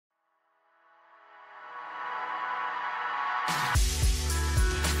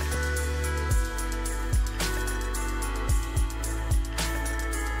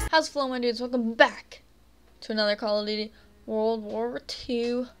How's it flowing, my dudes? Welcome back to another Call of Duty World War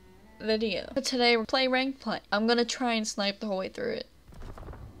II video. But today we're playing ranked play. I'm gonna try and snipe the whole way through it.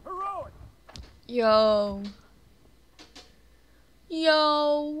 Yo.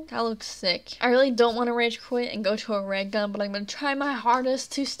 That looks sick. I really don't want to rage quit and go to a red gun, but I'm gonna try my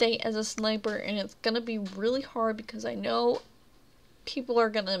hardest to stay as a sniper, and it's gonna be really hard because I know people are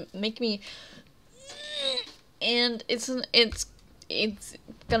gonna make me, and it's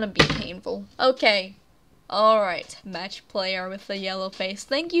gonna be painful. Okay. Alright. Match player with the yellow face.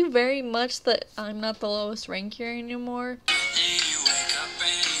 Thank you very much that I'm not the lowest rank here anymore.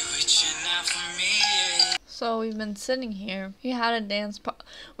 So we've been sitting here. We had a dance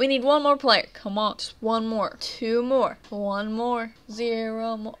we need one more player. Come on. Just one more. Two more. One more.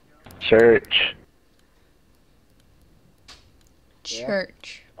 Zero more. Church.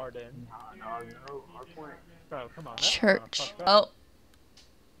 Church. Bro, come on. Church. Oh.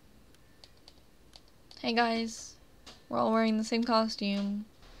 Hey guys. We're all wearing the same costume.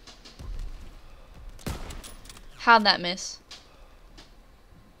 How'd that miss?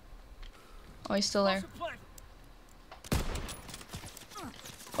 Oh, he's still there.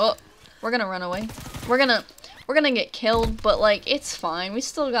 Oh, we're gonna run away. We're gonna get killed, but like, it's fine. We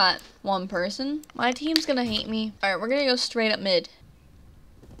still got one person. My team's gonna hate me. Alright, we're gonna go straight up mid.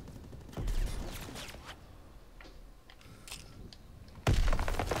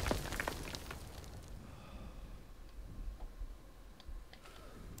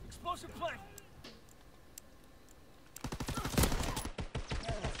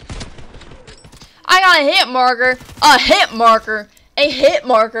 I got a hit marker. A hit marker. A hit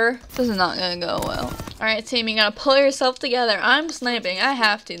marker. This is not gonna go well. Alright, team, you gotta pull yourself together. I'm sniping. I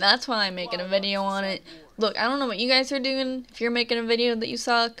have to. That's why I'm making a video on it. Look, I don't know what you guys are doing. If you're making a video that you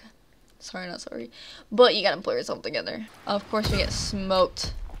suck. Sorry, not sorry. But you gotta pull yourself together. Of course, we get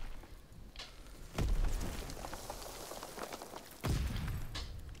smoked.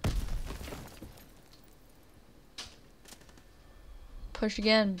 Push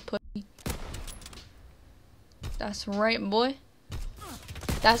again. Push. That's right, boy.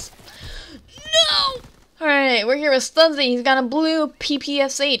 That's... No! Alright, we're here with Stunsy. He's got a blue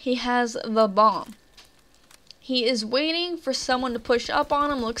PPS-8. He has the bomb. He is waiting for someone to push up on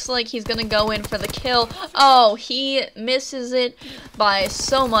him. Looks like he's gonna go in for the kill. Oh, he misses it by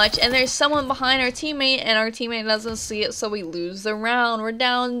so much. And there's someone behind our teammate, and our teammate doesn't see it, so we lose the round. We're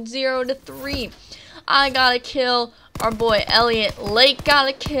down 0-3. I got a kill. Our boy Elliot Lake got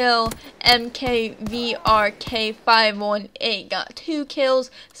a kill. MKVRK518 got 2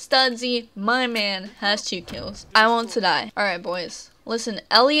 kills. Studsy, my man, has 2 kills. I want to die. Alright, boys. Listen,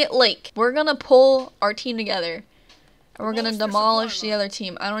 Elliot Lake, we're gonna pull our team together. And we're gonna demolish the other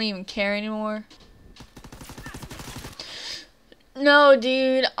team. I don't even care anymore. No,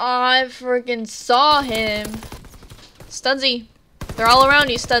 dude. I freaking saw him. Studsy. They're all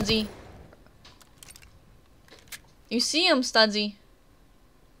around you, Studsy. You see him, Studsy.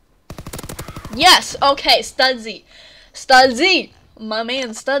 Yes! Okay, Studsy. Studsy! My man,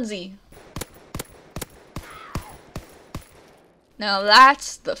 Studsy. Now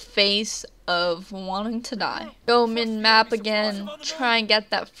that's the face of wanting to die. Go mid-map again. Try and get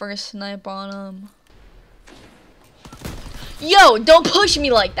that first snipe on him. Yo, don't push me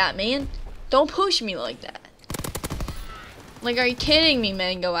like that, man. Don't push me like that. Like, are you kidding me,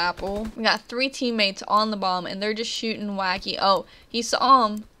 Mango Apple? We got 3 teammates on the bomb, and they're just shooting wacky. Oh, he saw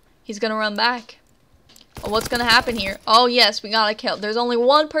him. He's gonna run back. Oh, what's gonna happen here? Oh, yes, we got a kill. There's only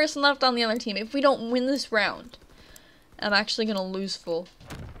one person left on the other team. If we don't win this round, I'm actually gonna lose full.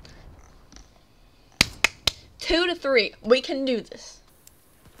 2-3. We can do this.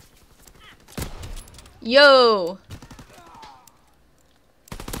 Yo!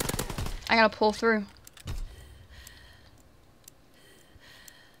 I gotta pull through.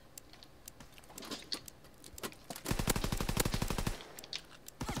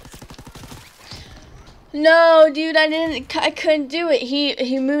 No, dude, I couldn't do it.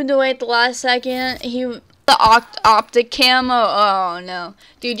 He moved away at the last second. The optic camo. Oh no,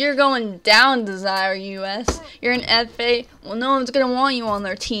 dude, you're going down, Desire US. You're an FA. Well, no one's gonna want you on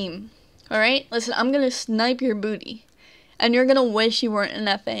their team. All right, listen, I'm gonna snipe your booty, and you're gonna wish you weren't an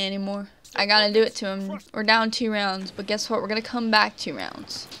FA anymore. I gotta do it to him. We're down 2 rounds, but guess what? We're gonna come back 2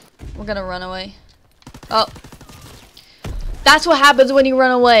 rounds. We're gonna run away. Oh, that's what happens when you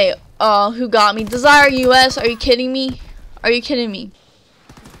run away. Oh, who got me? Desire US, are you kidding me? Are you kidding me?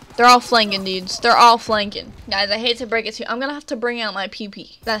 They're all flanking, dudes. They're all flanking. Guys, I hate to break it to you. I'm gonna have to bring out my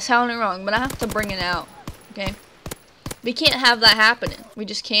PP. That sounded wrong, but I have to bring it out. Okay? We can't have that happening. We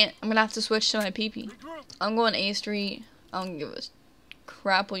just can't. I'm gonna have to switch to my PP. I'm going A Street. I don't give a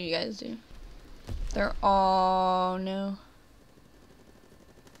crap will you guys do? They're all no.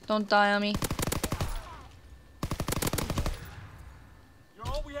 Don't die on me. You're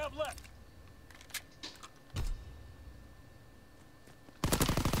all we have left.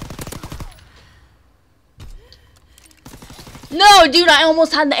 No, dude, I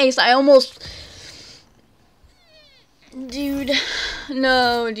almost had the ace. Dude,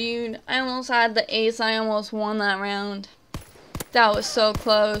 no, dude. I almost had the ace. I almost won that round. That was so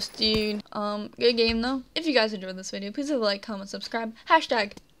close, dude. Good game, though. If you guys enjoyed this video, please leave a like, comment, subscribe.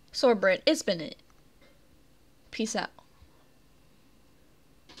 Hashtag Swordbrit. It's been it. Peace out.